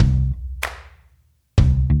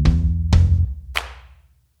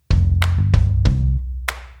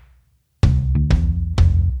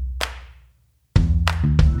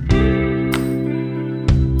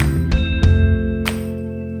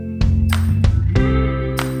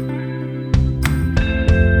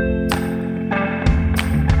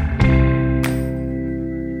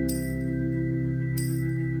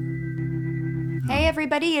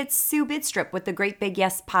everybody. It's Sue Bidstrup with the Great Big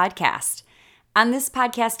Yes podcast. On this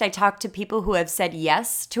podcast, I talk to people who have said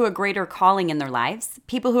yes to a greater calling in their lives,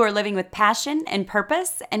 people who are living with passion and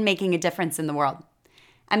purpose and making a difference in the world.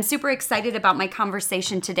 I'm super excited about my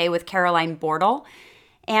conversation today with Caroline Bortle.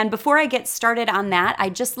 And before I get started on that,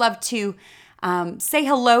 I'd just love to say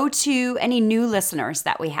hello to any new listeners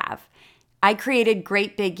that we have. I created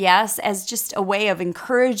Great Big Yes as just a way of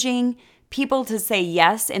encouraging people to say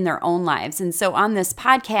yes in their own lives. And so on this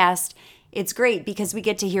podcast, it's great because we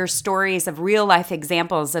get to hear stories of real life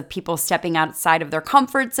examples of people stepping outside of their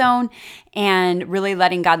comfort zone and really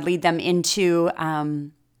letting God lead them into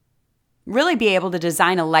really be able to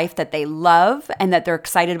design a life that they love and that they're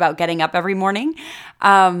excited about getting up every morning.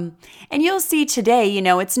 And you'll see today,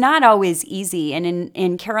 it's not always easy. And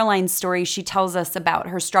in Caroline's story, she tells us about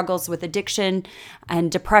her struggles with addiction and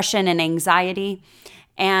depression and anxiety.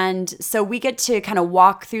 And so we get to kind of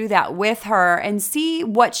walk through that with her and see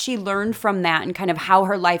what she learned from that and kind of how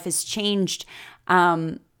her life has changed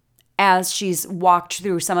as she's walked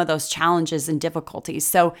through some of those challenges and difficulties.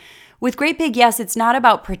 So with Great Big Yes, it's not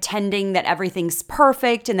about pretending that everything's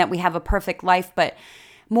perfect and that we have a perfect life, but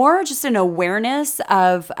more just an awareness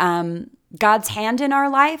of God's hand in our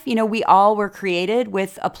life. We all were created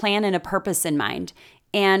with a plan and a purpose in mind.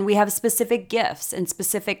 And we have specific gifts and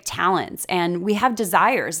specific talents, and we have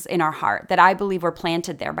desires in our heart that I believe were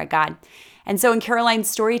planted there by God. And so in Caroline's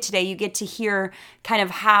story today, you get to hear kind of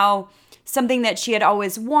how something that she had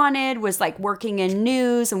always wanted was like working in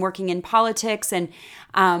news and working in politics. And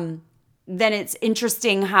then it's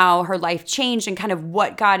interesting how her life changed and kind of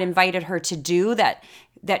what God invited her to do that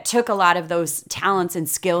took a lot of those talents and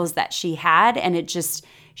skills that she had, and it just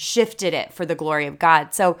shifted it for the glory of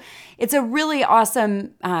God. So it's a really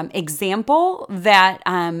awesome example that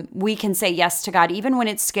we can say yes to God, even when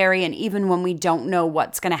it's scary and even when we don't know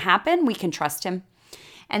what's going to happen, we can trust Him.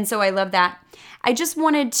 And so I love that. I just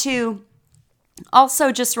wanted to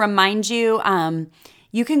also just remind you,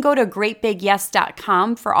 you can go to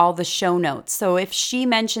greatbigyes.com for all the show notes. So if she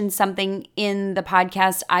mentions something in the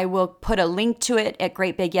podcast, I will put a link to it at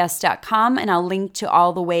greatbigyes.com, and I'll link to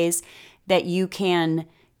all the ways that you can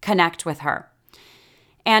connect with her.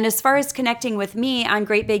 And as far as connecting with me on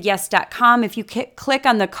greatbigyes.com, if you click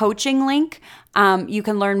on the coaching link, you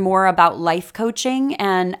can learn more about life coaching.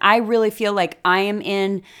 And I really feel like I am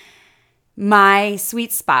in my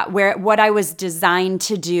sweet spot where what I was designed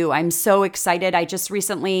to do. I'm so excited. I just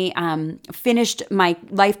recently finished my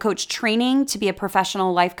life coach training to be a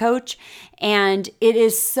professional life coach. And it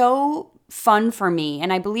is so fun for me.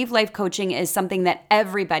 And I believe life coaching is something that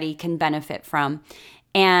everybody can benefit from.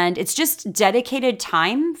 And it's just dedicated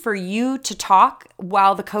time for you to talk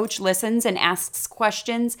while the coach listens and asks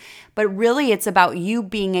questions. But really, it's about you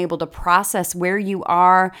being able to process where you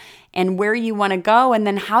are and where you want to go and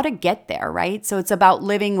then how to get there, right? So it's about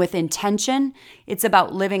living with intention. It's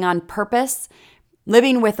about living on purpose,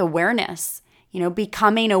 living with awareness,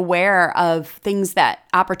 becoming aware of things that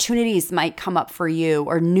opportunities might come up for you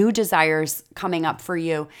or new desires coming up for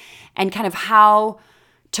you, and kind of how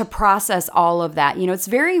to process all of that. It's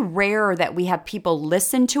very rare that we have people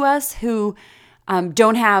listen to us who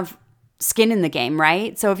don't have skin in the game,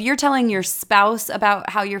 right? So if you're telling your spouse about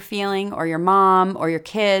how you're feeling, or your mom or your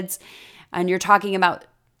kids, and you're talking about,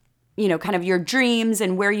 kind of your dreams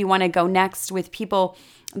and where you want to go next with people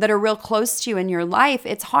that are real close to you in your life,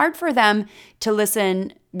 it's hard for them to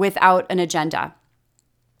listen without an agenda.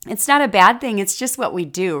 It's not a bad thing. It's just what we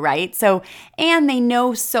do, right? So, and they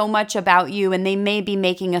know so much about you, and they may be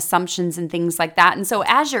making assumptions and things like that. And so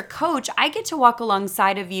as your coach, I get to walk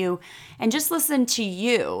alongside of you and just listen to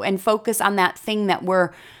you and focus on that thing that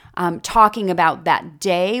we're talking about that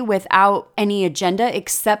day without any agenda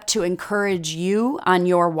except to encourage you on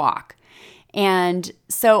your walk. And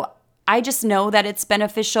so I just know that it's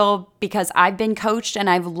beneficial because I've been coached and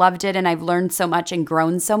I've loved it and I've learned so much and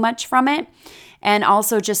grown so much from it. And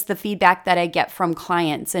also just the feedback that I get from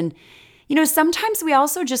clients. And, sometimes we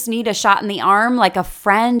also just need a shot in the arm, like a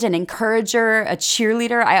friend, an encourager, a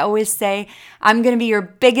cheerleader. I always say, I'm going to be your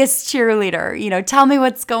biggest cheerleader. Tell me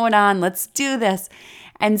what's going on. Let's do this.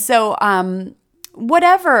 And so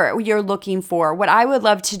whatever you're looking for, what I would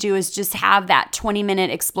love to do is just have that 20-minute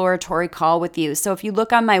exploratory call with you. So if you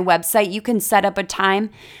look on my website, you can set up a time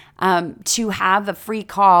to have a free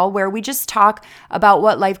call where we just talk about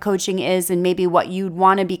what life coaching is and maybe what you'd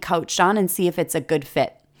want to be coached on and see if it's a good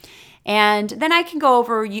fit. And then I can go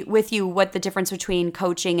over with you what the difference between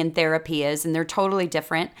coaching and therapy is, and they're totally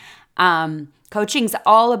different. Coaching's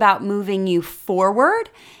all about moving you forward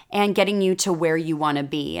and getting you to where you want to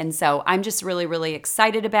be. And so I'm just really, really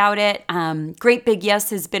excited about it. Great Big Yes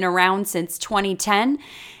has been around since 2010.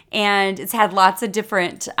 And it's had lots of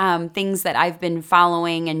different things that I've been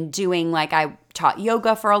following and doing. Like I taught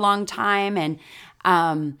yoga for a long time, and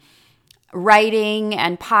writing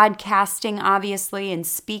and podcasting, obviously, and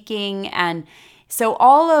speaking. And so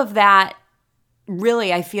all of that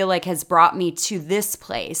really, I feel like, has brought me to this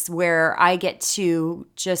place where I get to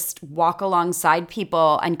just walk alongside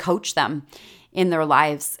people and coach them in their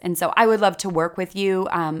lives. And so I would love to work with you.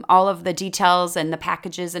 All of the details and the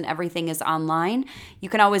packages and everything is online. You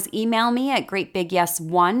can always email me at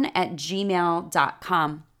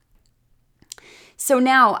greatbigyes1@gmail.com. So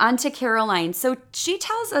now on to Caroline. So she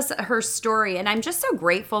tells us her story, and I'm just so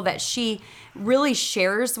grateful that she really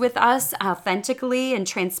shares with us authentically and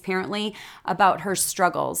transparently about her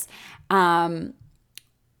struggles.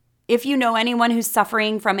 If you know anyone who's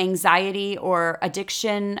suffering from anxiety or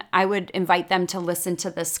addiction, I would invite them to listen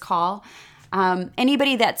to this call.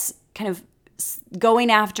 Anybody that's kind of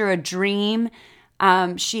going after a dream,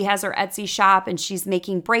 she has her Etsy shop and she's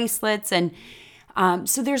making bracelets, and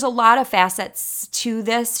so there's a lot of facets to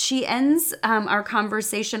this. She ends our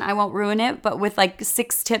conversation, I won't ruin it, but with like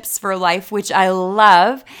 6 tips for life, which I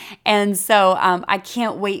love. And so I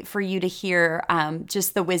can't wait for you to hear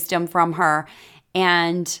just the wisdom from her.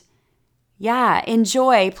 And yeah,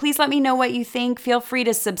 enjoy. Please let me know what you think. Feel free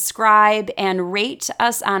to subscribe and rate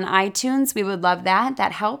us on iTunes. We would love that.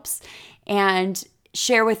 That helps. And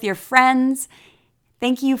share with your friends.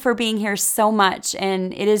 Thank you for being here so much.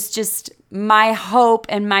 And it is just my hope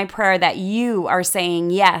and my prayer that you are saying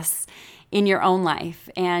yes in your own life.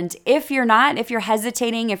 And if you're not, if you're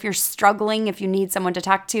hesitating, if you're struggling, if you need someone to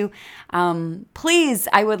talk to, please,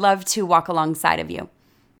 I would love to walk alongside of you.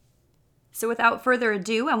 So without further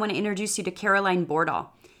ado, I want to introduce you to Caroline Bordall.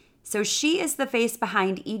 So she is the face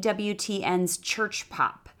behind EWTN's Church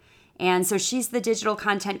Pop. And so she's the digital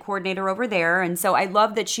content coordinator over there. And so I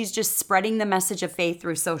love that she's just spreading the message of faith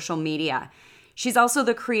through social media. She's also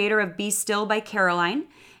the creator of Be Still by Caroline.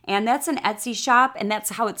 And that's an Etsy shop, and that's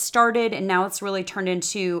how it started. And now it's really turned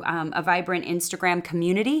into a vibrant Instagram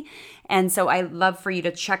community. And so I love for you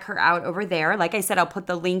to check her out over there. Like I said, I'll put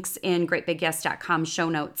the links in greatbigyes.com show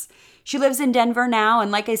notes. She lives in Denver now. And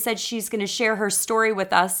like I said, she's going to share her story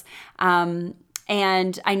with us. And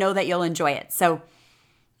I know that you'll enjoy it. So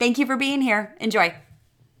thank you for being here. Enjoy.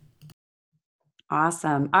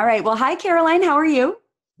 Awesome. All right. Well, hi, Caroline. How are you?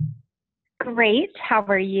 Great. How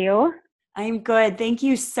are you? I'm good. Thank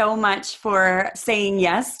you so much for saying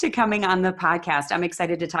yes to coming on the podcast. I'm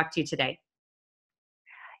excited to talk to you today.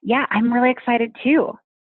 Yeah, I'm really excited too.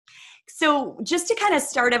 So just to kind of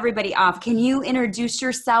start everybody off, can you introduce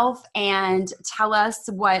yourself and tell us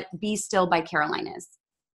what Be Still by Caroline is?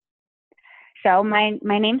 So my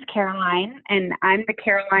name's Caroline, and I'm the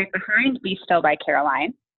Caroline behind Be Still by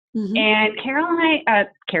Caroline. Mm-hmm. And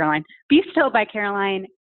Caroline, Be Still by Caroline,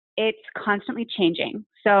 it's constantly changing.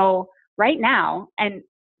 So right now, and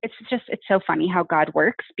it's so funny how God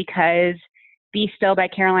works, because Be Still by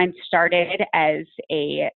Caroline started as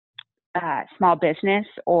a small business,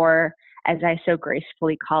 or as I so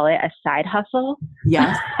gracefully call it, a side hustle.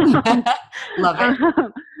 Yes. Love it.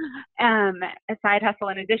 A side hustle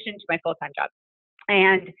in addition to my full-time job.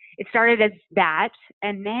 And it started as that.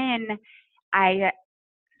 And then I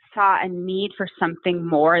saw a need for something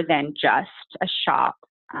more than just a shop.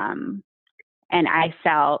 And I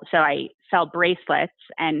sell bracelets,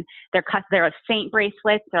 and they're saint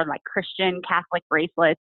bracelets. They're like Christian Catholic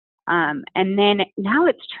bracelets. And then now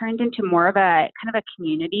it's turned into more of a kind of a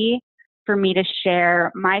community for me to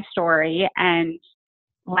share my story and,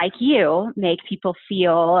 like you, make people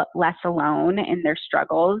feel less alone in their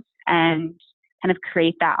struggles and kind of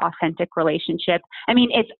create that authentic relationship. I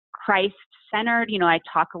mean, it's Christ-centered. You know, I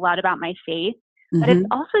talk a lot about my faith, but it's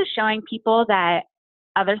also showing people that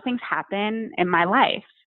other things happen in my life.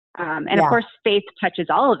 And of course, faith touches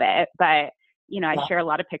all of it, but, you know, I share a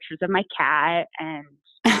lot of pictures of my cat and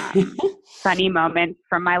funny moments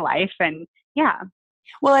from my life. And yeah.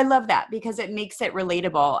 Well, I love that because it makes it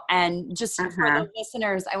relatable. And just for the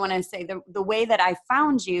listeners, I want to say the way that I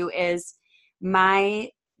found you is my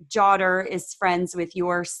daughter is friends with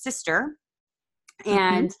your sister,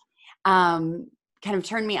 and kind of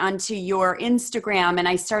turned me onto your Instagram, and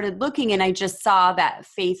I started looking, and I just saw that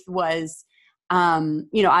faith was,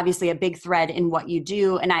 obviously a big thread in what you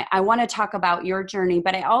do. And I want to talk about your journey,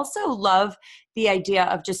 but I also love the idea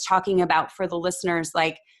of just talking about, for the listeners,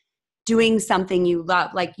 like, doing something you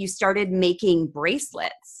love. Like you started making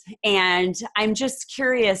bracelets. And I'm just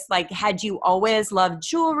curious, like, had you always loved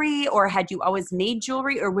jewelry or had you always made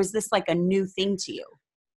jewelry, or was this like a new thing to you?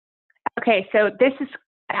 Okay, so this is,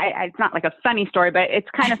 it's not like a funny story, but it's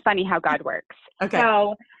kind of funny how God works. Okay.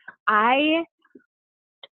 So I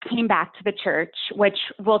came back to the church, which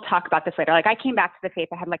we'll talk about this later. Like I came back to the faith.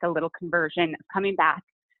 I had like a little conversion coming back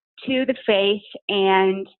to the faith,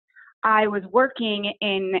 and I was working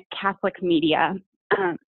in Catholic media.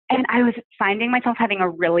 And I was finding myself having a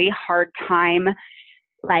really hard time,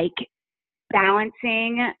 like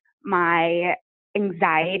balancing my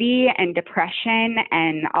anxiety and depression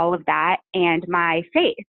and all of that and my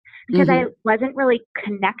faith, because I wasn't really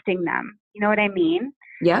connecting them. You know what I mean?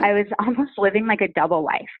 Yeah. I was almost living like a double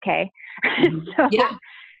life. Okay.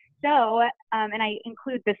 So, and I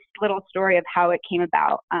include this little story of how it came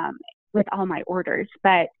about with all my orders.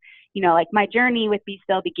 But, you know, like my journey with Be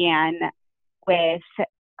Still began with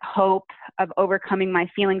hope of overcoming my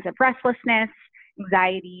feelings of restlessness,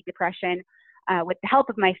 anxiety, depression, with the help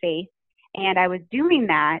of my faith. And I was doing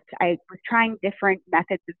that. I was trying different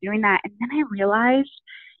methods of doing that. And then I realized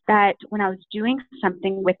that when I was doing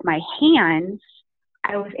something with my hands,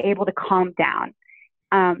 I was able to calm down.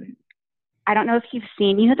 I don't know if you've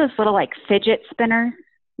seen, you know, those little like fidget spinners?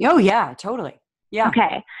 Oh yeah, totally. Yeah.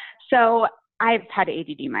 Okay. So I've had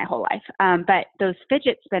ADD my whole life. But those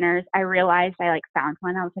fidget spinners, I realized I like found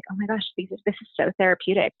one. I was like, oh my gosh, this is so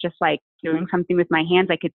therapeutic. Just like doing something with my hands.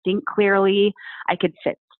 I could think clearly. I could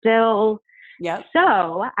sit still. Yeah.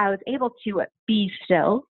 So I was able to be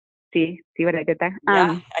still. See what I did there?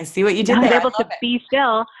 Yeah, I see what you did I was there. able to be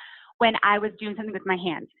still when I was doing something with my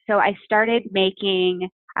hands. So I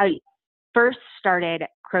first started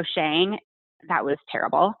crocheting. That was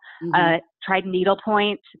terrible. Tried needle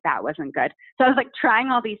points. That wasn't good. So I was like trying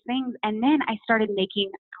all these things. And then I started making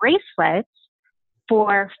bracelets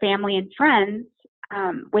for family and friends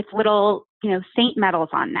with little, you know, saint medals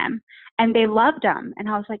on them. And they loved them. And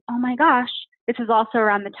I was like, oh my gosh, this is also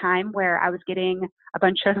around the time where I was getting a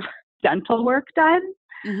bunch of dental work done.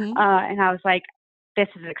 And I was like, this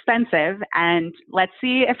is expensive. And let's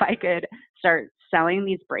see if I could start selling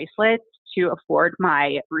these bracelets to afford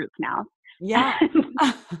my root canal. Yeah.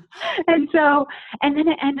 And then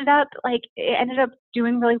it ended up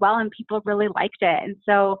doing really well and people really liked it. And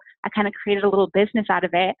so I kind of created a little business out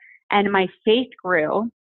of it, and my faith grew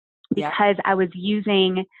because I was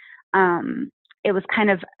using, it was kind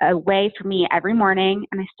of a way for me every morning,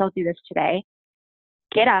 and I still do this today,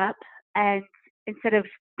 get up and instead of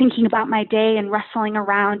thinking about my day and wrestling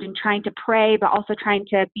around and trying to pray, but also trying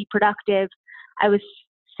to be productive, I was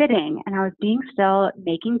sitting and I was being still,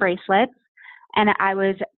 making bracelets. And I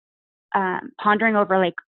was pondering over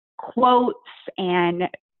like quotes and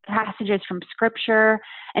passages from scripture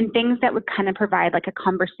and things that would kind of provide like a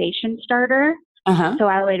conversation starter. So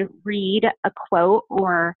I would read a quote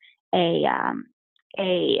or a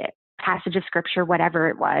passage of scripture, whatever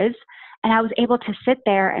it was. And I was able to sit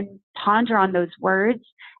there and ponder on those words,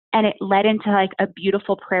 and it led into like a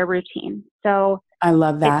beautiful prayer routine. So I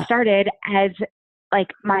love that. It started as like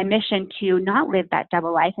my mission to not live that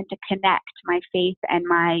double life and to connect my faith and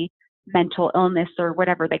my mental illness, or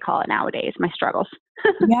whatever they call it nowadays, my struggles.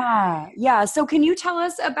 Yeah. So can you tell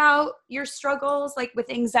us about your struggles, like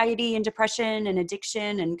with anxiety and depression and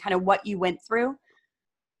addiction, and kind of what you went through?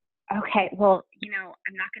 Okay. Well, you know,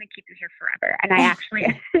 I'm not going to keep you here forever. And I actually,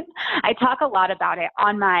 I talk a lot about it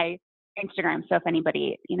on my Instagram. So if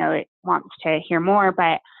anybody, you know, wants to hear more,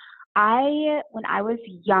 but when I was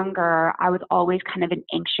younger, I was always kind of an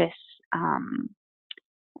anxious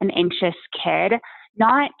kid,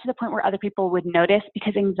 not to the point where other people would notice,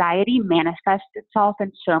 because anxiety manifests itself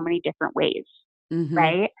in so many different ways,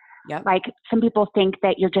 right? Yep. Like some people think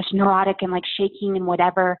that you're just neurotic and like shaking and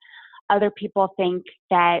whatever. Other people think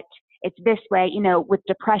that it's this way. You know, with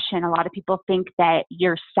depression, a lot of people think that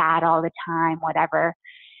you're sad all the time, whatever.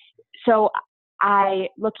 So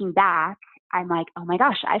looking back, I'm like, oh my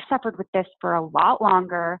gosh, I've suffered with this for a lot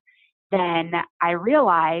longer than I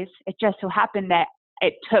realized. It just so happened that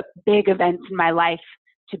it took big events in my life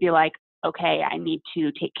to be like, okay, I need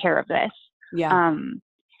to take care of this. Yeah.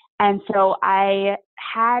 And so I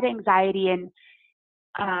had anxiety and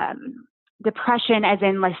depression, as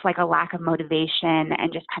in like a lack of motivation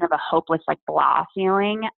and just kind of a hopeless, like blah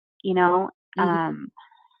feeling, you know,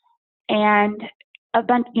 and a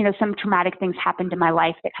bunch, you know, some traumatic things happened in my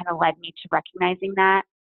life that kind of led me to recognizing that.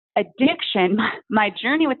 Addiction, my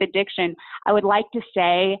journey with addiction, I would like to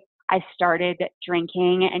say I started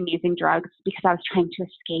drinking and using drugs because I was trying to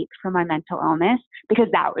escape from my mental illness, because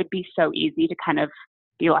that would be so easy to kind of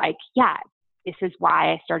be like, yeah, this is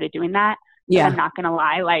why I started doing that. But Yeah. I'm not going to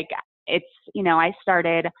lie. Like it's, I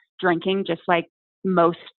started drinking just like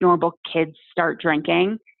most normal kids start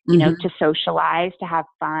drinking, to socialize, to have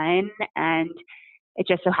fun. And it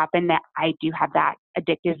just so happened that I do have that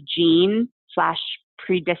addictive gene /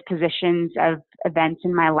 predispositions of events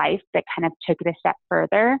in my life that kind of took it a step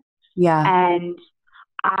further. Yeah. And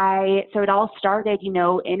so it all started,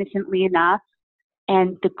 innocently enough.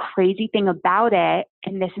 And the crazy thing about it,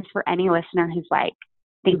 and this is for any listener who's like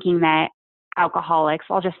thinking that alcoholics,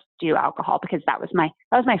 I'll just do alcohol because that was my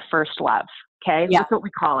first love. Okay. Yeah. That's what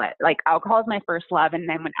we call it. Like alcohol is my first love. And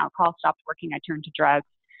then when alcohol stopped working, I turned to drugs.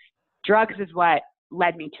 Drugs is what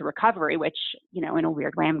led me to recovery, which, in a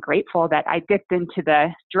weird way, I'm grateful that I dipped into the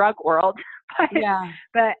drug world.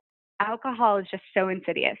 But alcohol is just so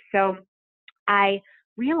insidious. So I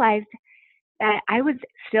realized that I was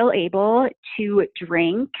still able to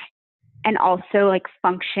drink and also like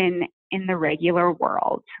function in the regular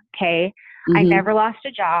world. Okay. I never lost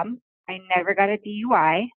a job. I never got a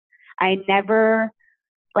DUI. I never,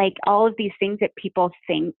 like all of these things that people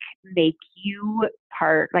think make you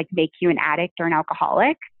an addict or an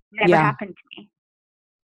alcoholic never happened to me.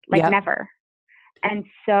 Like never. And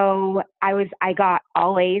so I got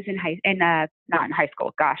all A's not in high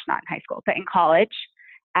school, but in college.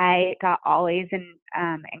 I got all A's in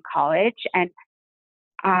college, and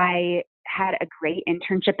I had a great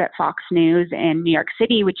internship at Fox News in New York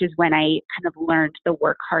City, which is when I kind of learned the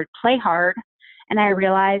work hard, play hard. And I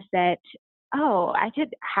realized that, I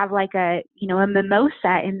could have like a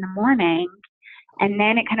mimosa in the morning, and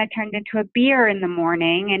then it kind of turned into a beer in the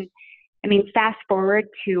morning. And I mean, fast forward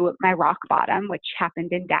to my rock bottom, which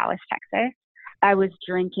happened in Dallas, Texas. I was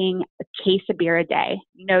drinking a case of beer a day,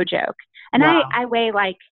 no joke. And wow. I weigh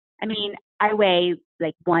I weigh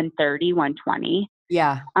like 130, 120.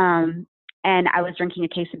 Yeah. And I was drinking a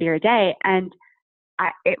case of beer a day, and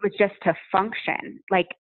it was just to function. Like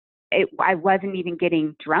I wasn't even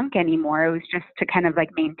getting drunk anymore. It was just to kind of like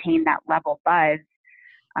maintain that level buzz.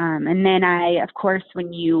 And then of course,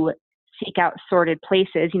 when you seek out sorted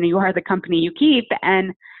places, you are the company you keep.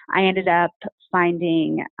 And I ended up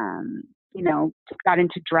finding, got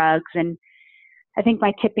into drugs. And I think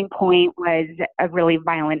my tipping point was a really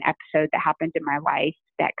violent episode that happened in my life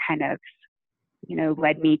that kind of,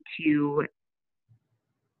 led me to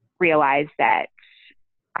realize that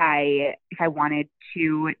if I wanted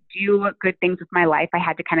to do good things with my life, I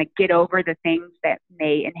had to kind of get over the things that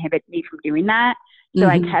may inhibit me from doing that. So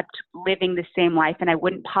I kept living the same life, and I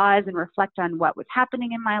wouldn't pause and reflect on what was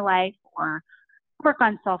happening in my life or work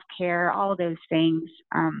on self-care, all those things.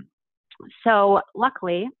 So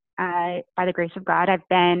luckily, by the grace of God, I've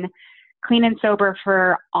been clean and sober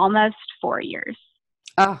for almost 4 years.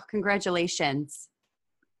 Oh, congratulations.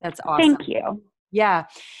 That's awesome. Thank you. Yeah.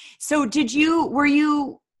 So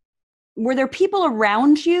were there people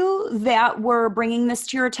around you that were bringing this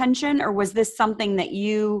to your attention, or was this something that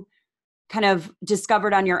you kind of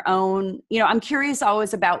discovered on your own? I'm curious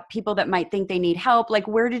always about people that might think they need help. Like,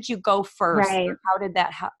 where did you go first? Right. How did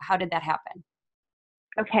that happen?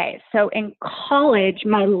 Okay. So in college,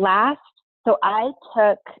 so I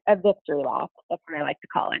took a victory lap. That's what I like to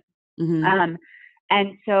call it. Mm-hmm.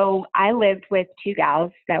 And so I lived with 2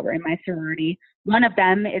 gals that were in my sorority. One of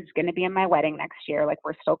them is going to be in my wedding next year. Like,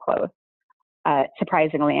 we're still close.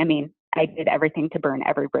 Surprisingly, I mean, I did everything to burn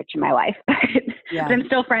every bridge in my life, but I'm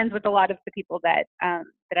still friends with a lot of the people that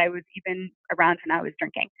I was even around when I was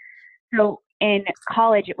drinking. So in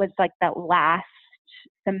college, it was like the last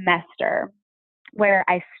semester where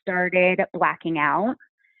I started blacking out,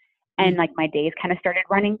 and like my days kind of started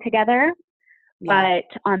running together. But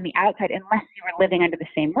on the outside, unless you were living under the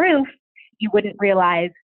same roof, you wouldn't realize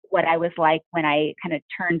what I was like when I kind of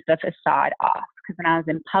turned the facade off. Because when I was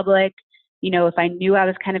in public, if I knew I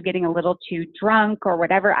was kind of getting a little too drunk or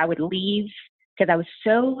whatever, I would leave, because I was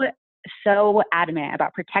so adamant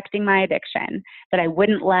about protecting my addiction that I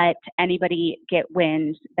wouldn't let anybody get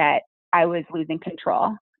wind that I was losing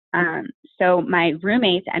control. So my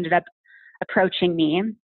roommates ended up approaching me,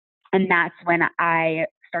 and that's when I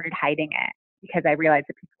started hiding it, because I realized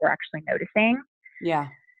that people were actually noticing. Yeah.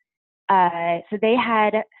 So they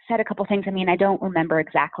had said a couple things. I mean, I don't remember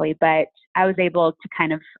exactly, but I was able to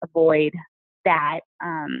kind of avoid that.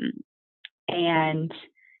 And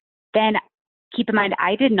then keep in mind,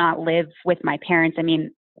 I did not live with my parents. I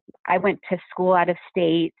mean, I went to school out of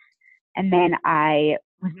state, and then I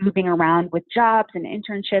was moving around with jobs and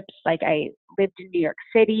internships. Like, I lived in New York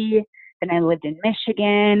City, then I lived in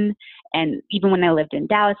Michigan. And even when I lived in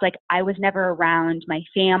Dallas, like, I was never around my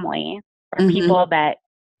family or people that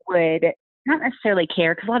would not necessarily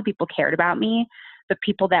care, because a lot of people cared about me, but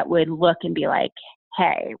people that would look and be like,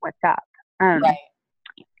 hey, what's up? Right.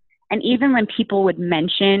 And even when people would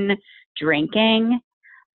mention drinking,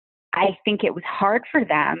 I think it was hard for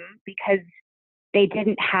them because they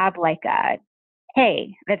didn't have like a,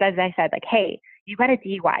 hey, as I said, like, hey, you got a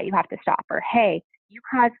DUI, you have to stop. Or, hey, you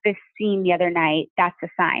caused this scene the other night, that's a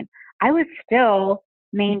sign. I was still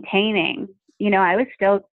maintaining, I was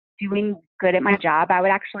still doing good at my job. I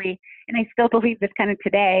would actually, and I still believe this kind of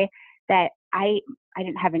today, that I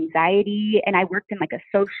didn't have anxiety, and I worked in like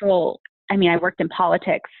I worked in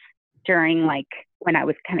politics during like when I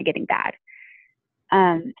was kind of getting bad.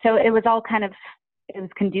 So it was all it was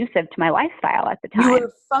conducive to my lifestyle at the time. You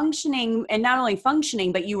were functioning, and not only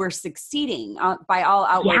functioning, but you were succeeding by all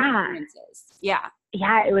outward appearances. Yeah.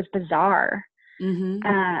 Yeah, it was bizarre. Mm-hmm.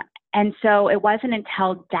 And so it wasn't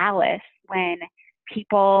until Dallas when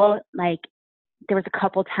people there was a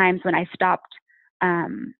couple times when I stopped,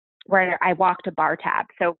 where I walked a bar tab.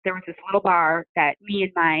 So there was this little bar that me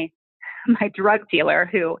and my drug dealer,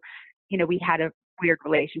 who, we had a weird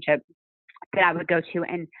relationship, that I would go to.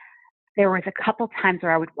 And there was a couple times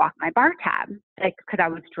where I would walk my bar tab, because I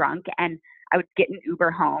was drunk, and I would get an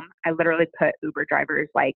Uber home. I literally put Uber drivers,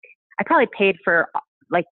 I probably paid for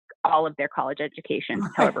all of their college education.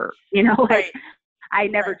 Right. However, right. I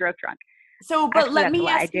never drove drunk. So, but actually, let me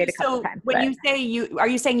ask you, so times, when you say are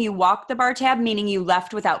you saying you walked the bar tab, meaning you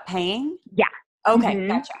left without paying? Yeah. Okay. Mm-hmm.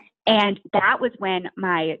 Gotcha. And that was when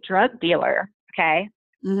my drug dealer,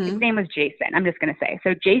 his name was Jason, I'm just going to say.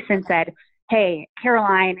 So Jason said, hey,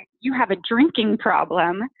 Caroline, you have a drinking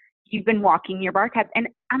problem. You've been walking your bar tabs. And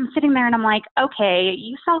I'm sitting there and I'm like, okay,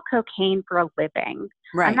 you sell cocaine for a living.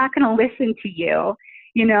 Right. I'm not going to listen to you,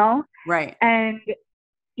 Right. And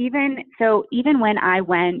even when I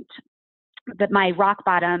went, my rock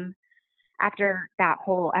bottom after that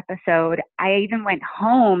whole episode, I even went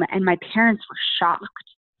home and my parents were shocked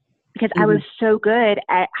because I was so good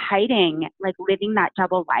at hiding, living that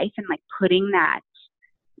double life and putting that,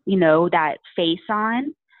 that face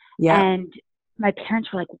on. Yeah. And my parents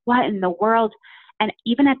were like, what in the world? And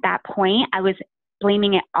even at that point, I was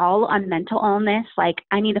blaming it all on mental illness.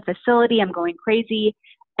 I need a facility. I'm going crazy.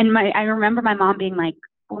 And I remember my mom being like,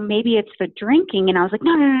 well, maybe it's the drinking. And I was like,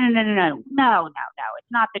 no.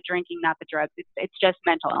 It's not the drinking, not the drugs. It's just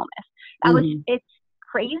mental illness. It's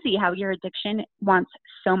crazy how your addiction wants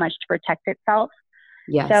so much to protect itself.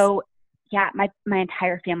 Yes. So yeah, my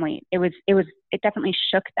entire family, it definitely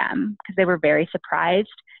shook them because they were very surprised.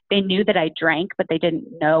 They knew that I drank, but they didn't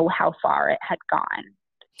know how far it had gone.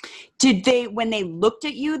 Did they, when they looked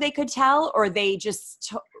at you, they could tell, or they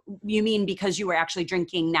just, you mean because you were actually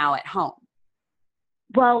drinking now at home?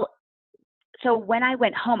 Well, so when I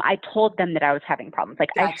went home, I told them that I was having problems.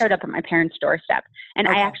 Gotcha. I showed up at my parents' doorstep, and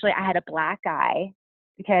I had a black eye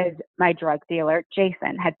because my drug dealer,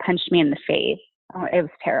 Jason, had punched me in the face. Oh, it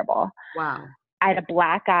was terrible. Wow. I had a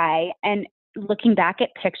black eye, and looking back at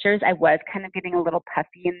pictures, I was kind of getting a little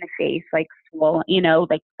puffy in the face, swollen,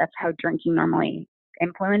 that's how drinking normally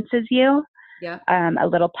influences you. Yeah. A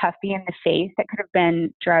little puffy in the face. That could have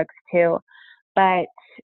been drugs too. But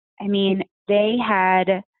I mean,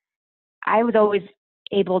 I was always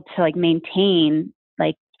able to maintain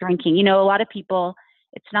drinking. A lot of people,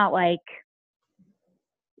 it's not a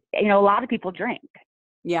lot of people drink.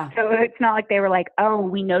 Yeah. So it's not like they were like, oh,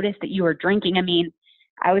 we noticed that you were drinking. I mean,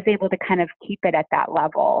 I was able to kind of keep it at that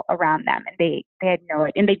level around them, and they had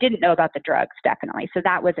and they didn't know about the drugs, definitely. So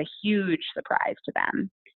that was a huge surprise to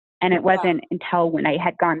them. And it wasn't until when I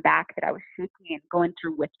had gone back that I was shaking and going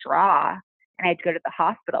through withdrawal, and I had to go to the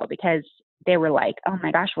hospital because they were like, oh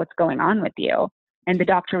my gosh, what's going on with you? And the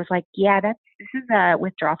doctor was like, yeah, this is a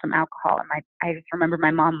withdrawal from alcohol. And I just remember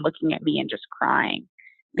my mom looking at me and just crying,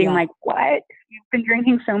 being like, what? You've been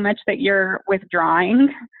drinking so much that you're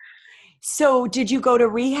withdrawing? So did you go to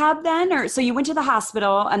rehab then? Or so you went to the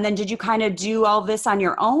hospital, and then did you kind of do all this on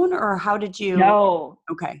your own, or how did you? No.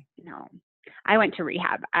 Okay. No. I went to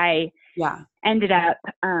rehab. I ended up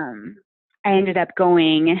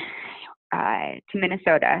going to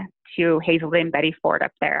Minnesota, to Hazelden and Betty Ford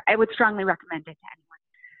up there. I would strongly recommend it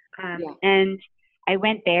to anyone. And I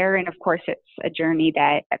went there, and of course it's a journey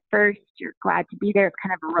that at first you're glad to be there. It's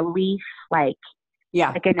kind of a relief, like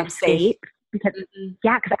an escape. Because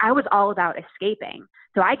because I was all about escaping.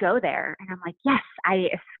 So I go there and I'm like, yes, I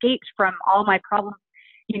escaped from all my problems,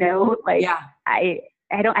 I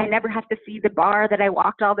never have to see the bar that I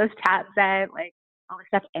walked all those tabs at, all this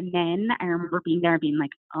stuff. And then I remember being there and being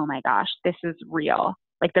like, oh my gosh, this is real.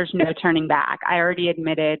 There's no turning back. I already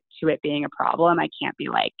admitted to it being a problem. I can't be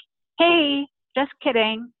like, hey, just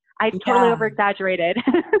kidding. I totally over exaggerated.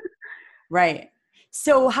 Right.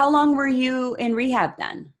 So how long were you in rehab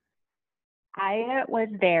then? I was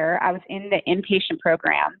there. I was in the inpatient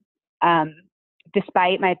program, um,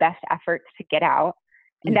 despite my best efforts to get out.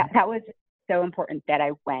 And Mhm. that was so important that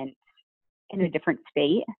I went in a different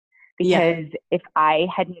state, Yeah. because if I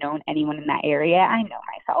had known anyone in that area, I know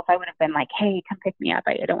myself, I would have been like, hey, come pick me up.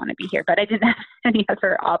 I don't want to be here. But I didn't have any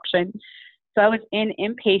other option. So I was in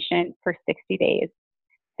inpatient for 60 days.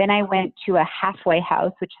 Then I went to a halfway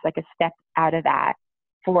house, which is like a step out of that,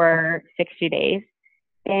 for 60 days.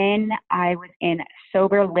 Then I was in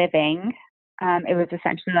sober living. It was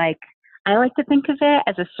essentially like, I like to think of it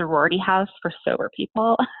as a sorority house for sober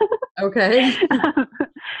people. Okay.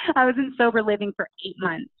 I was in sober living for 8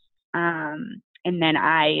 months. And then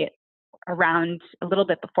around a little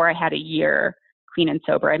bit before I had a year clean and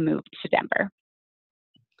sober, I moved to Denver.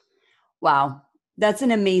 Wow. That's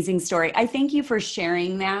an amazing story. I thank you for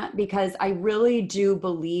sharing that because I really do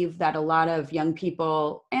believe that a lot of young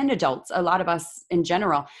people and adults, a lot of us in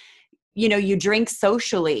general, you drink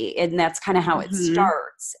socially and that's kind of how it Mm-hmm.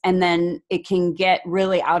 starts. And then it can get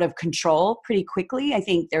really out of control pretty quickly. I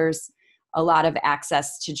think there's a lot of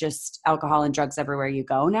access to just alcohol and drugs everywhere you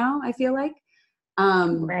go now, I feel like.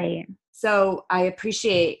 Um, Right. so I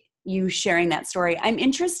appreciate you sharing that story. I'm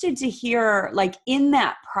interested to hear, like, in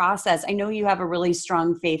that process, I know you have a really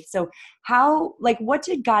strong faith. So what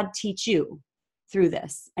did God teach you through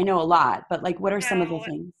this? I know a lot, but like, what are some of the So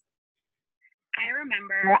things? I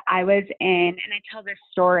remember I was in, and I tell this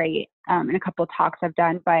story in a couple of talks I've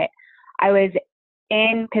done, but I was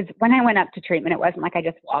in, because when I went up to treatment, it wasn't like I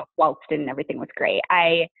just waltzed in and everything was great.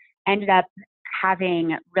 I ended up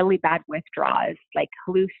having really bad withdrawals, like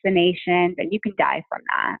hallucinations, and you can die from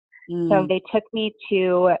that. So Mm, they took me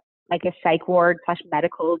to like a psych ward /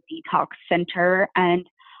 medical detox center. And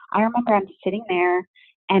I remember I'm sitting there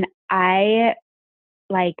and I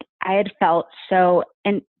had felt so,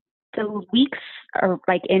 and the weeks are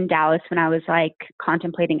like in Dallas when I was like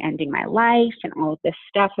contemplating ending my life and all of this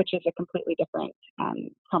stuff, which is a completely different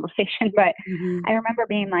conversation. But mhm. I remember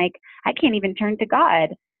being like, I can't even turn to God.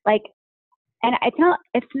 Like, and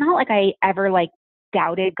it's not like I ever like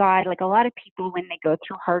doubted God. Like a lot of people, when they go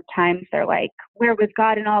through hard times, they're like, where was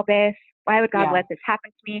God in all this? Why would God Yeah. let this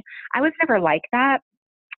happen to me? I was never like that.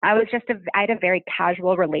 I had a very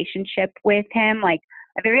casual relationship with him, like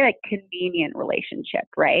a very like convenient relationship,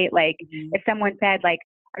 right? Like Mhm. if someone said like,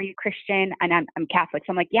 are you Christian? And I'm Catholic.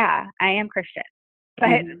 So I'm like, yeah, I am Christian.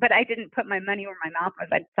 But Mhm. but I didn't put my money where my mouth was.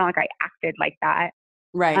 It's not like I acted like that.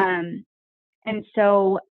 Right. Um, and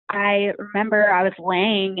so I remember I was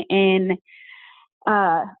laying in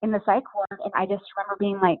the psych ward, and I just remember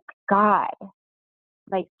being like, God,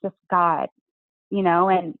 like just God,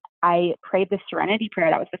 and I prayed the serenity prayer.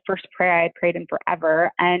 That was the first prayer I had prayed in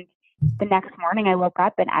forever. And the next morning I woke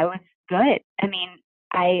up and I was good. I mean,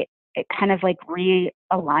 it kind of like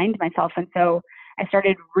realigned myself. And so I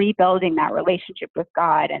started rebuilding that relationship with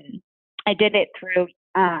God. And I did it through,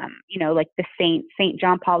 like the Saint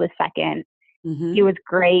John Paul II. He Mhm. was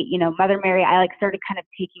great. Mother Mary, I like started kind of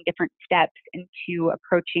taking different steps into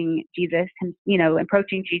approaching Jesus and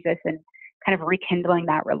kind of rekindling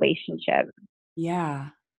that relationship. Yeah.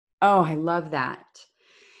 Oh, I love that.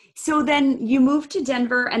 So then you moved to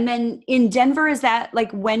Denver, and then in Denver, is that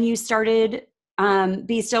like when you started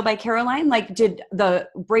Be Still by Caroline? Like, did the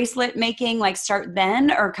bracelet making like start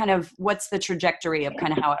then, or kind of what's the trajectory of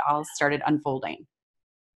kind of how it all started unfolding?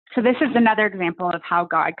 So this is another example of how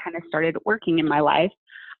God kind of started working in my life.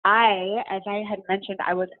 As I had mentioned,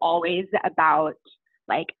 I was always about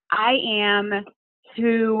like, I am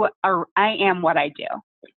what I do.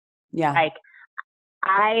 Yeah. Like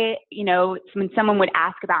when someone would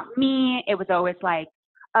ask about me, it was always like,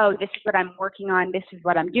 oh, this is what I'm working on. This is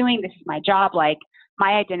what I'm doing. This is my job. Like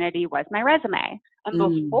my identity was my resume. And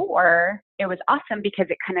Mm, before, it was awesome because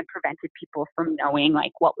it kind of prevented people from knowing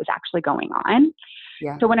like what was actually going on.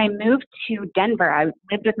 yeah. So when I moved to Denver, I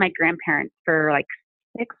lived with my grandparents for like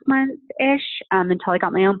 6 months ish, until I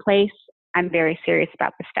got my own place. I'm very serious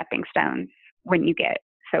about the stepping stones when you get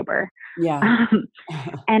sober. Yeah. Um,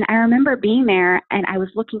 and I remember being there and I was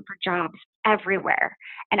looking for jobs everywhere.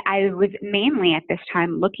 And I was mainly at this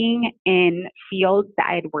time looking in fields that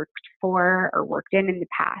I had worked for or worked in the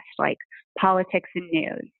past, like politics and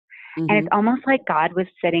news. And it's Hmm. almost like God was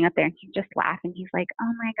sitting up there and he'd just laugh and he's like,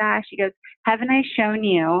 oh my gosh. He goes, haven't I shown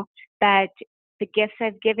you that the gifts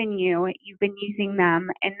I've given you, you've been using them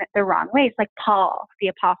in the wrong ways? Like Paul, the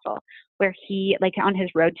apostle, where he, like on his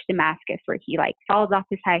road to Damascus, where he like falls off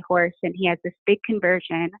his high horse and he has this big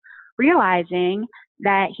conversion, realizing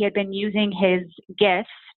that he had been using his gifts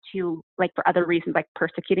to like for other reasons, like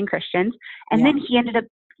persecuting Christians. And Yeah. then he ended up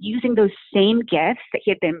using those same gifts that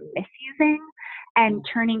he had been misusing and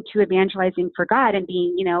turning to evangelizing for God and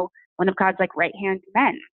being, one of God's like right-hand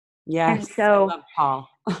men. Yes. And so, I love Paul.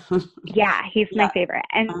 yeah, he's my favorite.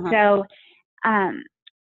 And so,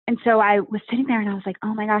 I was sitting there and I was like,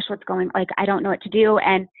 oh my gosh, I don't know what to do.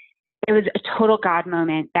 And it was a total God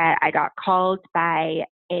moment that I got called by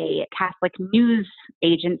a Catholic news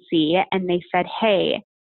agency, and they said, hey,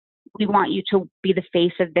 we want you to be the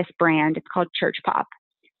face of this brand. It's called Church Pop.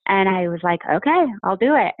 And I was like, okay, I'll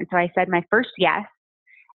do it. And so I said my first yes.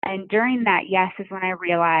 And during that yes is when I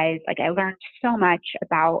realized, I learned so much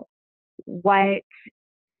about what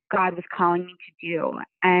God was calling me to do.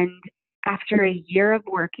 And after a year of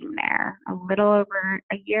working there, a little over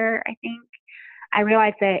a year, I think, I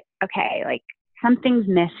realized that, okay, something's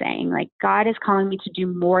missing. God is calling me to do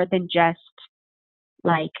more than just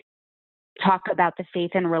talk about the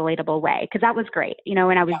faith in a relatable way. Cause that was great. And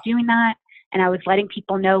I was doing that and I was letting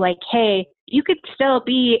people know hey, you could still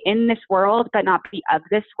be in this world, but not be of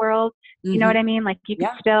this world. You know what I mean? You could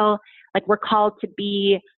still, we're called to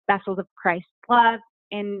be vessels of Christ's love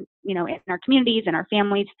in our communities and our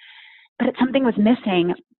families, but something was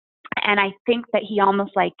missing. And I think that he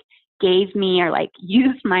almost gave me or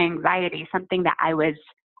used my anxiety, something that I was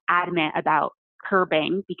adamant about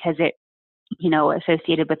curbing because it,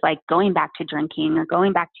 associated with going back to drinking or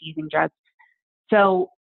going back to using drugs. So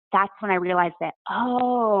that's when I realized that,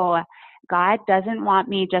 God doesn't want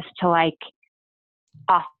me just to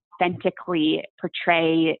authentically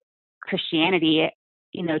portray Christianity,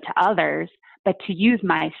 to others, but to use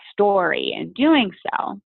my story in doing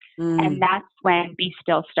so. And that's when Be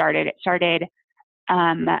Still started. It started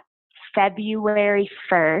February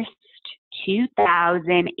 1st,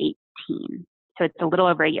 2018. So it's a little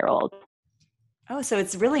over a year old. Oh, so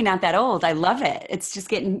it's really not that old. I love it. It's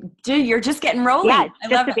just you're just getting rolling. Yeah, it's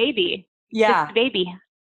just a baby. Yeah. Just a baby.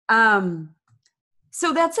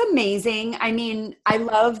 So that's amazing. I mean, I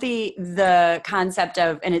love the concept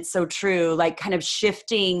of, and it's so true, kind of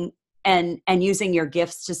shifting and using your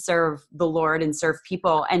gifts to serve the Lord and serve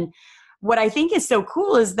people. And what I think is so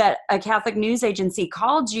cool is that a Catholic news agency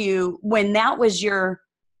called you when that was your,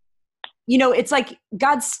 it's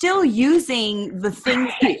God's still using the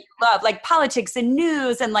things that you love, like politics and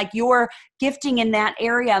news and your gifting in that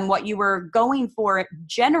area and what you were going for in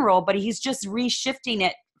general, but he's just reshifting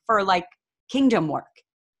it for kingdom work.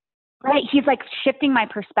 Right. He's shifting my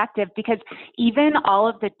perspective because even all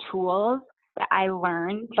of the tools that I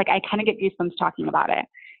learned, I kind of get goosebumps talking about it.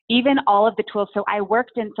 Even all of the tools. So I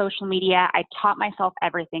worked in social media. I taught myself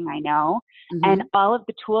everything I know. And all of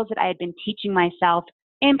the tools that I had been teaching myself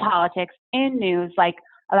in politics, in news,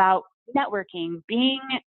 about networking, being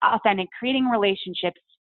authentic, creating relationships,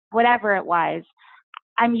 whatever it was,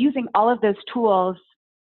 I'm using all of those tools,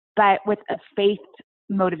 but with a faith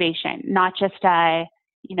motivation, not just a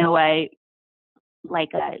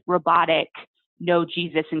robotic, no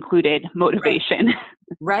Jesus included motivation.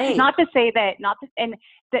 Right. Not to say that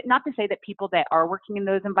people that are working in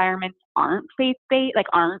those environments aren't faith-based,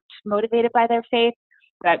 aren't motivated by their faith,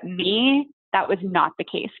 but me, that was not the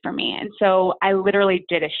case for me. And so I literally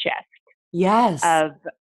did a shift. Yes. Of,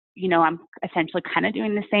 I'm essentially kind of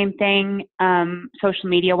doing the same thing, social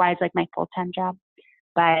media wise, my full-time job.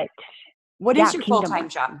 But what is your full-time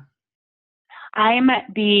job? I'm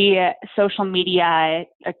the social media,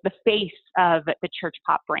 the face of the Church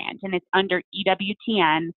Pop brand, and it's under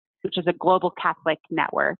EWTN, which is a global Catholic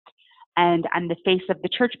network. And I'm the face of the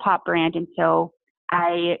Church Pop brand. And so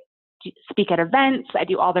I speak at events. I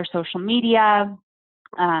do all their social media.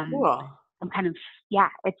 Cool. I'm kind of,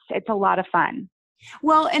 it's a lot of fun.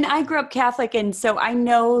 Well, and I grew up Catholic, and so I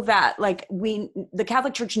know that the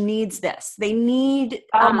Catholic Church needs this. They need,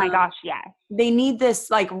 oh my gosh, yes. They need this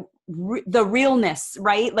the realness,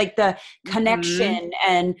 right? The connection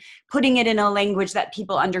and putting it in a language that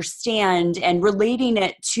people understand and relating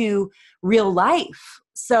it to real life.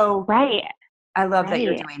 So right. I love that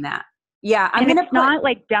you're doing that. Yeah. It's not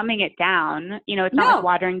dumbing it down, it's not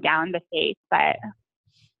watering down the faith, but.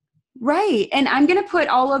 Right. And I'm going to put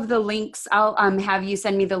all of the links. I'll have you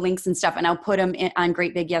send me the links and stuff, and I'll put them on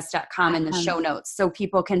greatbigyes.com in the show notes so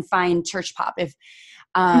people can find Church Pop if,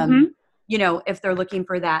 if they're looking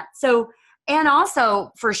for that. So, and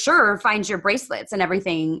also for sure, find your bracelets and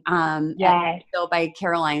everything. At Still by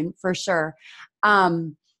Caroline, for sure.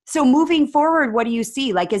 So moving forward, what do you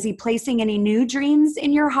see? Is he placing any new dreams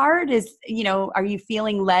in your heart? Are you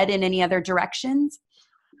feeling led in any other directions?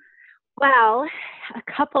 Well, a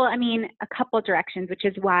couple directions, which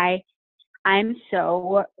is why I'm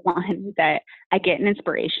so one that I get an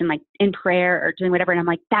inspiration, in prayer or doing whatever. And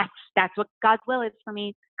I'm that's what God's will is for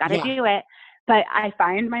me. Got to do it. But I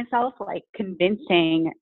find myself like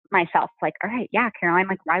convincing myself, like, all right, yeah, Caroline,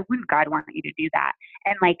 like, why wouldn't God want you to do that?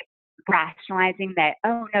 And like rationalizing that,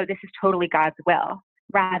 oh no, this is totally God's will,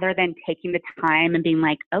 rather than taking the time and being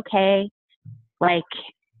like, okay, like,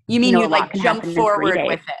 You mean a you lot like can jump happen in 3 forward days.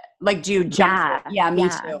 with it? Like, do you jump forward? Yeah, Yeah, me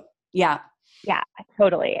yeah, too. Yeah. yeah,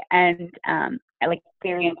 totally. And I like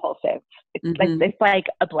very impulsive. Mm-hmm. It's like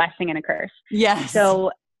a blessing and a curse. Yes.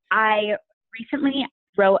 So I recently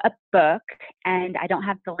wrote a book, and I don't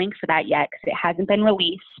have the link for that yet because it hasn't been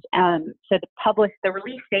released. So the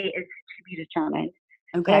release date is to be determined.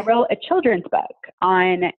 But I Okay. wrote a children's book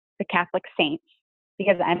on the Catholic saints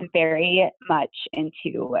because I'm very much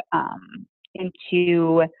into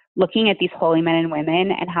looking at these holy men and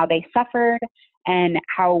women and how they suffered and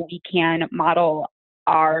how we can model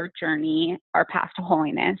our journey, our path to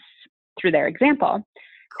holiness through their example.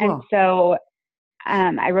 And Cool. so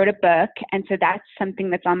I wrote a book, and so that's something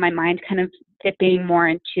that's on my mind, kind of dipping more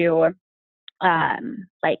into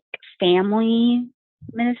like family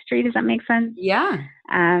ministry. Does that make sense? Yeah.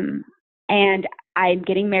 And I'm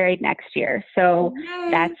getting married next year, so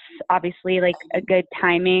Yay. that's obviously like a good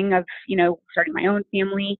timing of starting my own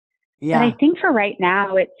family. But I Yeah. think for right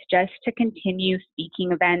now, it's just to continue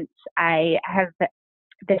speaking events. I have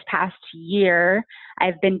this past year,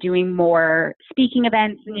 I've been doing more speaking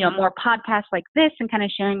events and, more podcasts like this and kind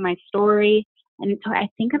of sharing my story. And so I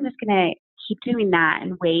think I'm just going to keep doing that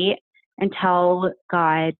and wait until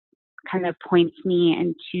God kind of points me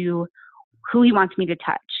into who he wants me to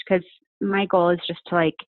touch. Because my goal is just to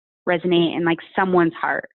like resonate in like someone's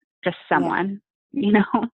heart, just Yeah. someone.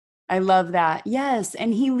 I love that. Yes.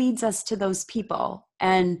 And he leads us to those people,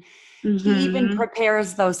 and he even Mm-hmm.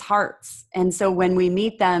 prepares those hearts. And so when we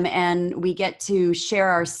meet them and we get to share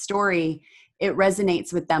our story, it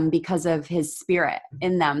resonates with them because of his spirit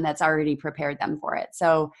in them that's already prepared them for it.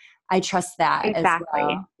 So I trust that as Exactly.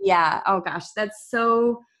 well. Yeah. Oh gosh, that's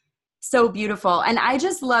so beautiful. And I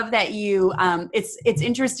just love that you it's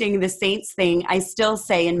interesting, the saints thing. I still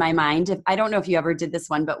say in my mind, if I don't know if you ever did this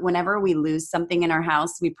one, but whenever we lose something in our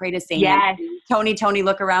house, we pray to Saint Yes. Anthony. Tony,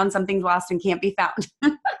 look around, something's lost and can't be found.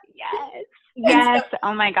 Yes. And Yes.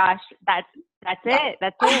 Oh my gosh. That's it.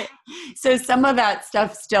 That's it. so some of that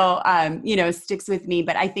stuff still sticks with me,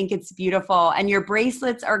 but I think it's beautiful. And your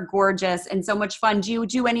bracelets are gorgeous and so much fun. Do you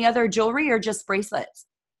do any other jewelry or just bracelets?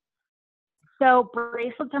 So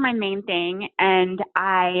bracelets are my main thing. And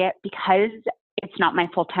because it's not my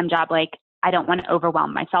full-time job, like I don't want to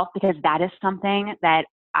overwhelm myself because that is something that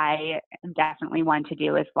I am definitely one to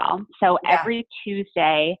do as well. So Yeah. every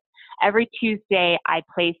Tuesday, I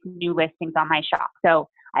place new listings on my shop. So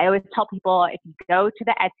I always tell people, if you go to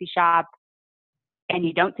the Etsy shop and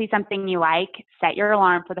you don't see something you like, set your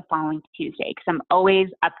alarm for the following Tuesday, because I'm always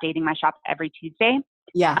updating my shop every Tuesday.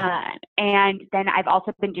 Yeah. And then I've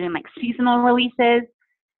also been doing like seasonal releases.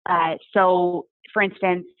 So for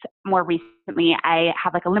instance, more recently, I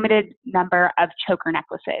have like a limited number of choker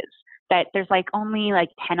necklaces that there's like only like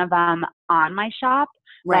 10 of them on my shop.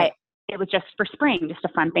 Right. But it was just for spring, just a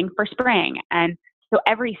fun thing for spring. And so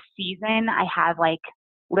every season I have like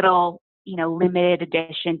little, limited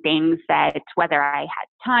edition things that, whether I had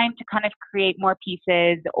time to kind of create more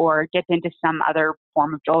pieces or dip into some other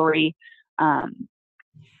form of jewelry.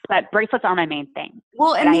 But bracelets are my main thing.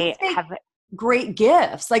 Well, and But I have great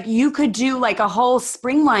gifts. Like you could do like a whole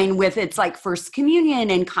spring line with it's like first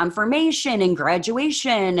communion and confirmation and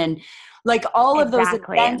graduation and like all of those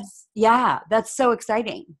exactly. events. Yeah, that's so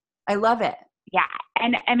exciting. I love it. Yeah.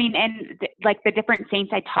 And I mean, like the different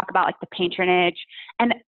saints I talk about, like the patronage,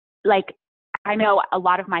 and like I know a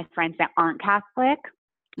lot of my friends that aren't Catholic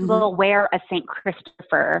will wear a Saint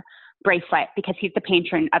Christopher bracelet because he's the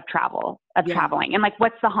patron of traveling. And like,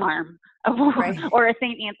 what's the harm? Right. Or a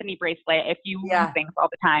Saint Anthony bracelet if you lose things all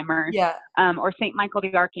the time, or Saint Michael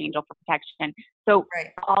the Archangel for protection. So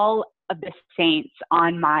all of the saints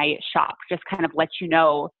on my shop just kind of let you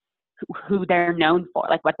know who they're known for,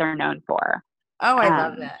 like what they're known for. Oh, I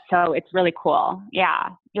love that. So it's really cool. Yeah.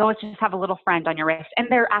 You always just have a little friend on your wrist, and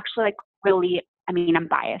they're actually like really, I mean, I'm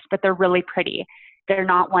biased, but they're really pretty. They're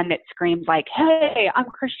not one that screams like, hey, I'm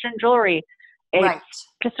Christian jewelry. It's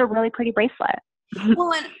just a really pretty bracelet.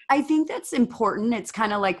 Well, and I think that's important. It's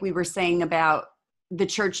kind of like we were saying about the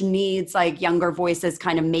church needs like younger voices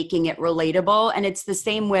kind of making it relatable. And it's the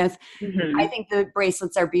same with, I think the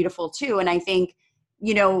bracelets are beautiful too. And I think,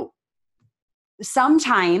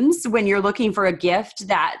 sometimes when you're looking for a gift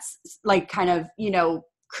that's like kind of,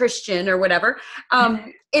 Christian or whatever,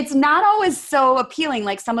 it's not always so appealing.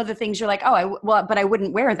 Like some of the things you're like, oh, but I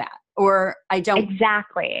wouldn't wear that, or I don't.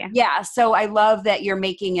 Exactly. Yeah. So I love that you're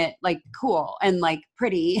making it like cool and like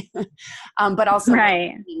pretty, but also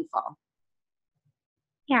right. meaningful.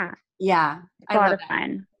 Yeah. Yeah. It's a lot of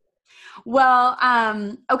fun. Well,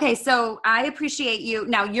 okay. So I appreciate you.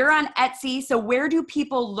 Now you're on Etsy. So where do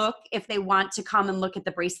people look if they want to come and look at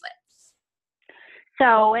the bracelets?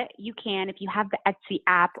 So you can, if you have the Etsy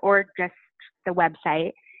app or just the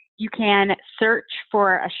website, you can search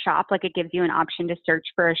for a shop. Like it gives you an option to search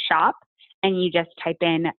for a shop, and you just type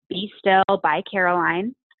in Be Still by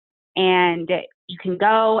Caroline, and you can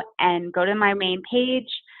go to my main page.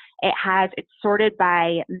 It's sorted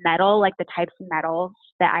by metal, like the types of metals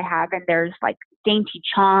that I have. And there's like dainty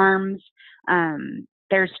charms.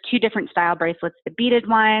 There's 2 different style bracelets, the beaded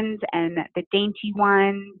ones and the dainty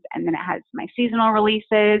ones. And then it has my seasonal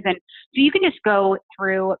releases. And so you can just go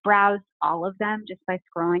through, browse all of them just by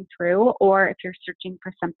scrolling through. Or if you're searching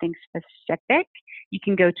for something specific, you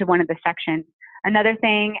can go to one of the sections. Another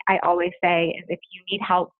thing I always say is if you need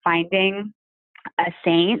help finding a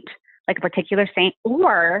saint, like a particular saint,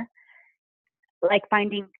 or like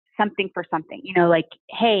finding something for something, like,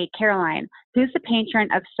 hey, Caroline, who's the patron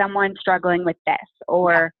of someone struggling with this,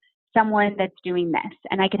 or someone that's doing this,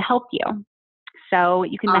 and I could help you. So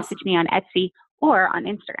you can message me on Etsy or on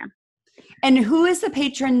Instagram. And who is the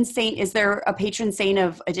patron saint? Is there a patron saint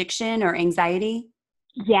of addiction or anxiety?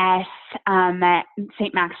 Yes.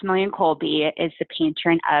 St. Maximilian Kolbe is the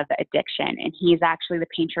patron of addiction, and he's actually the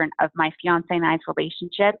patron of my fiance and I's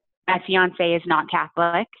relationship. My fiance is not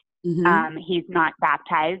Catholic. Mm-hmm. He's not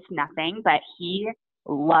baptized, nothing, but he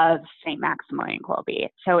loves St. Maximilian Kolbe.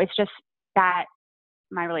 So it's just that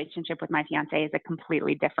my relationship with my fiance is a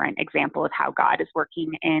completely different example of how God is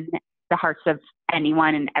working in the hearts of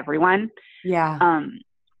anyone and everyone. Yeah.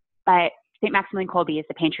 But St. Maximilian Kolbe is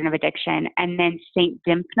the patron of addiction. And then St.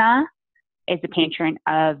 Dymphna is the patron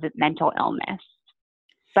of mental illness.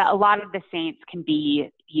 But a lot of the saints can be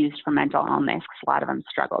used for mental illness because a lot of them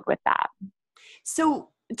struggled with that. So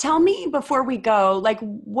tell me before we go, like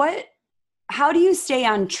how do you stay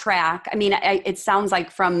on track? I mean, it sounds like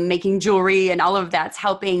from making jewelry and all of that's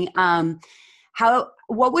helping.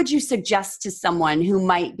 What would you suggest to someone who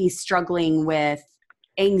might be struggling with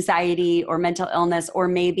anxiety or mental illness or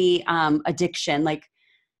maybe addiction? Like,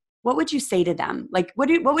 what would you say to them? Like, what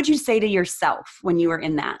would you say to yourself when you were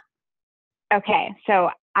in that? Okay. So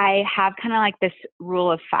I have kind of like this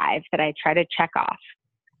rule of 5 that I try to check off.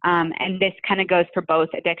 And this kind of goes for both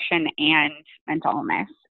addiction and mental illness.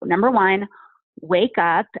 Number 1, wake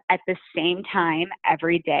up at the same time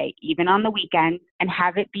every day, even on the weekends, and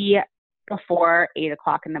have it be before 8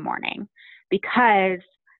 o'clock in the morning. Because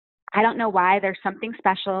I don't know why, there's something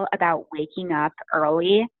special about waking up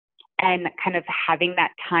early and kind of having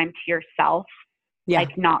that time to yourself,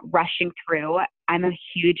 like not rushing through. I'm a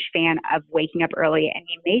huge fan of waking up early, and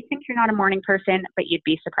you may think you're not a morning person, but you'd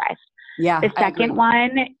be surprised. Yeah. The second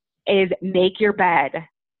one is make your bed.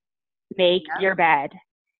 Make your bed.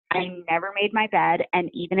 I never made my bed, and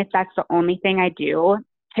even if that's the only thing I do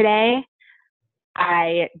today,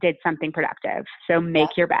 I did something productive. So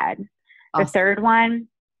make your bed. Awesome. The third one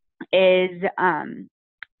is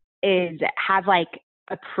have like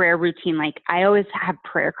a prayer routine. Like I always have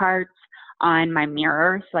prayer cards on my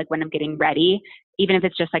mirror. So like when I'm getting ready, even if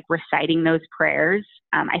it's just like reciting those prayers,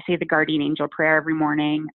 I say the guardian angel prayer every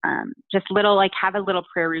morning. Just have a little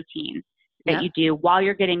prayer routine that you do while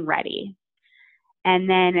you're getting ready. And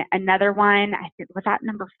then another one, I think, was that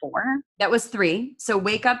number 4? That was 3. So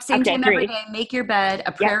wake up same time 3. Every day, make your bed,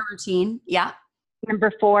 a prayer routine. Yeah.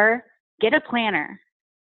 Number 4, get a planner,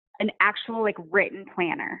 an actual like written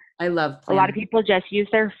planner. I love planners. A lot of people just use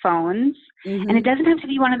their phones, and it doesn't have to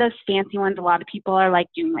be one of those fancy ones. A lot of people are like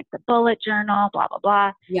doing like the bullet journal, blah, blah,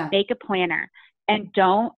 blah. Yeah. Make a planner and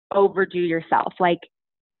don't overdo yourself. Like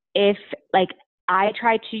if like I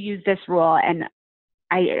try to use this rule, and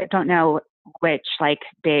I don't know which like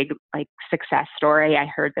big like success story I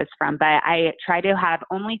heard this from, but I try to have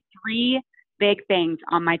only 3 big things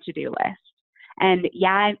on my to-do list. And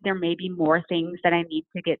there may be more things that I need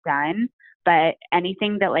to get done, but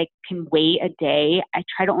anything that like can wait a day, I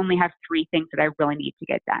try to only have 3 things that I really need to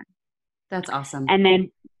get done. That's awesome. And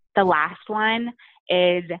then the last one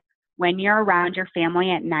is when you're around your family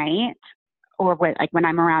at night, or when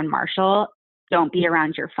I'm around Marshall, don't be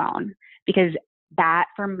around your phone, because that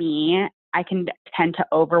for me, I can tend to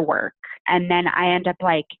overwork, and then I end up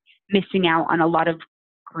like missing out on a lot of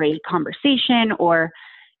great conversation, or,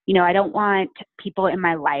 I don't want people in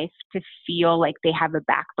my life to feel like they have a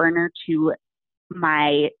back burner to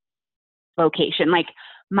my vocation. Like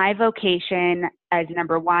my vocation as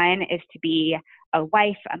number one is to be a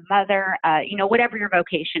wife, a mother, whatever your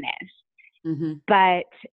vocation is. Mm-hmm. But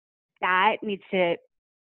that needs to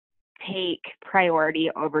take priority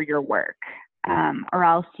over your work, or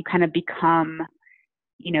else you kind of become,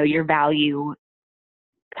 your value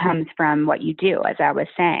comes from what you do, as I was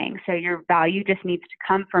saying. So your value just needs to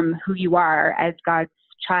come from who you are as God's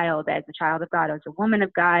child, as a child of God, as a woman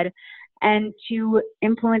of God, and to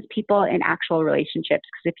influence people in actual relationships.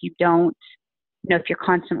 Because if you don't, if you're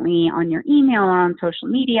constantly on your email or on social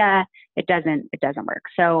media, it doesn't work.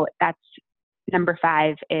 So that's number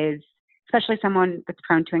 5 is, especially someone that's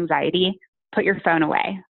prone to anxiety, put your phone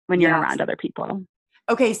away when you're around other people.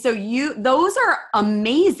 Okay. So those are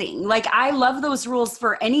amazing. Like, I love those rules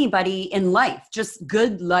for anybody in life, just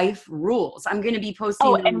good life rules. I'm going to be posting.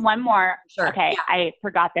 Oh, and one more. Sure. Okay. Yeah. I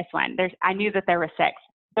forgot this one. I knew that there were 6.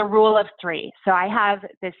 The rule of 3. So I have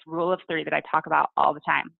this rule of 3 that I talk about all the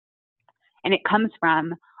time. And it comes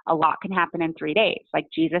from a lot can happen in 3 days. Like,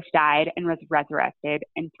 Jesus died and was resurrected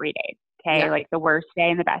in 3 days. Okay. Yeah. Like the worst day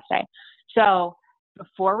and the best day. So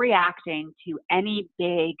before reacting to any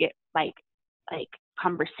big, like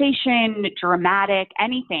conversation, dramatic,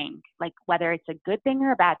 anything, like whether it's a good thing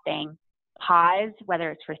or a bad thing, pause,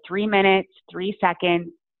 whether it's for 3 minutes, 3 seconds,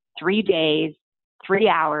 3 days, 3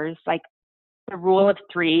 hours. Like, the rule of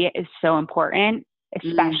 3 is so important,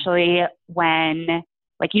 especially when,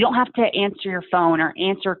 like, you don't have to answer your phone or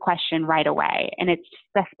answer a question right away. And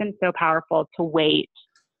that's been so powerful to wait.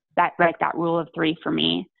 That rule of 3 for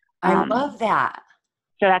me. I love that.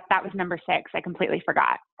 So that was number 6. I completely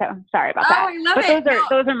forgot. So sorry about that. I love it.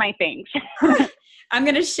 Those are my things. I'm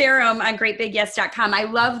going to share them on greatbigyes.com. I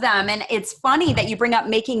love them. And it's funny that you bring up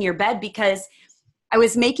making your bed, because I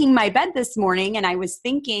was making my bed this morning and I was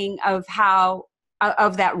thinking of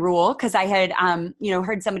of that rule, because I had,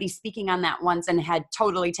 heard somebody speaking on that once and had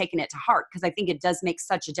totally taken it to heart, because I think it does make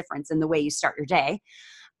such a difference in the way you start your day.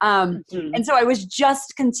 And so I was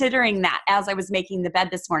just considering that as I was making the bed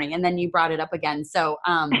this morning, and then you brought it up again. So,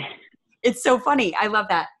 it's so funny. I love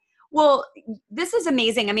that. Well, this is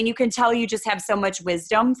amazing. I mean, you can tell you just have so much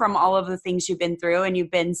wisdom from all of the things you've been through, and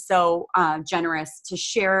you've been so generous to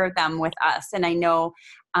share them with us. And I know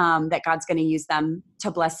that God's going to use them to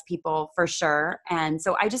bless people for sure. And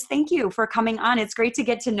so I just thank you for coming on. It's great to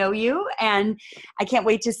get to know you, and I can't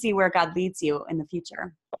wait to see where God leads you in the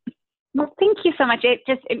future. Well, thank you so much.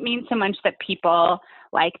 It means so much that people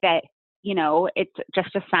like that, it's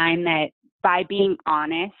just a sign that by being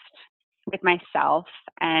honest with myself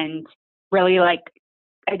and really, like,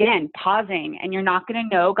 again, pausing, and you're not going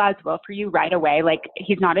to know God's will for you right away. Like,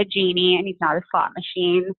 he's not a genie and he's not a slot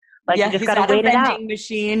machine. Like, you just got to wait it out. Vending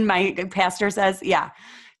machine, my pastor says. Yeah,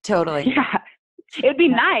 totally. Yeah. It'd be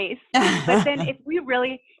nice. But then if we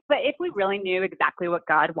really knew exactly what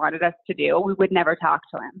God wanted us to do, we would never talk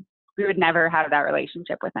to him. We would never have that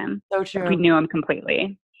relationship with him. So true. If we knew him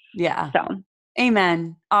completely. Yeah. So.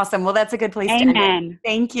 Amen. Awesome. Well, that's a good place to end it.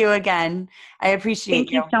 Thank you again. I appreciate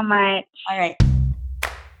you. Thank you so much. All right.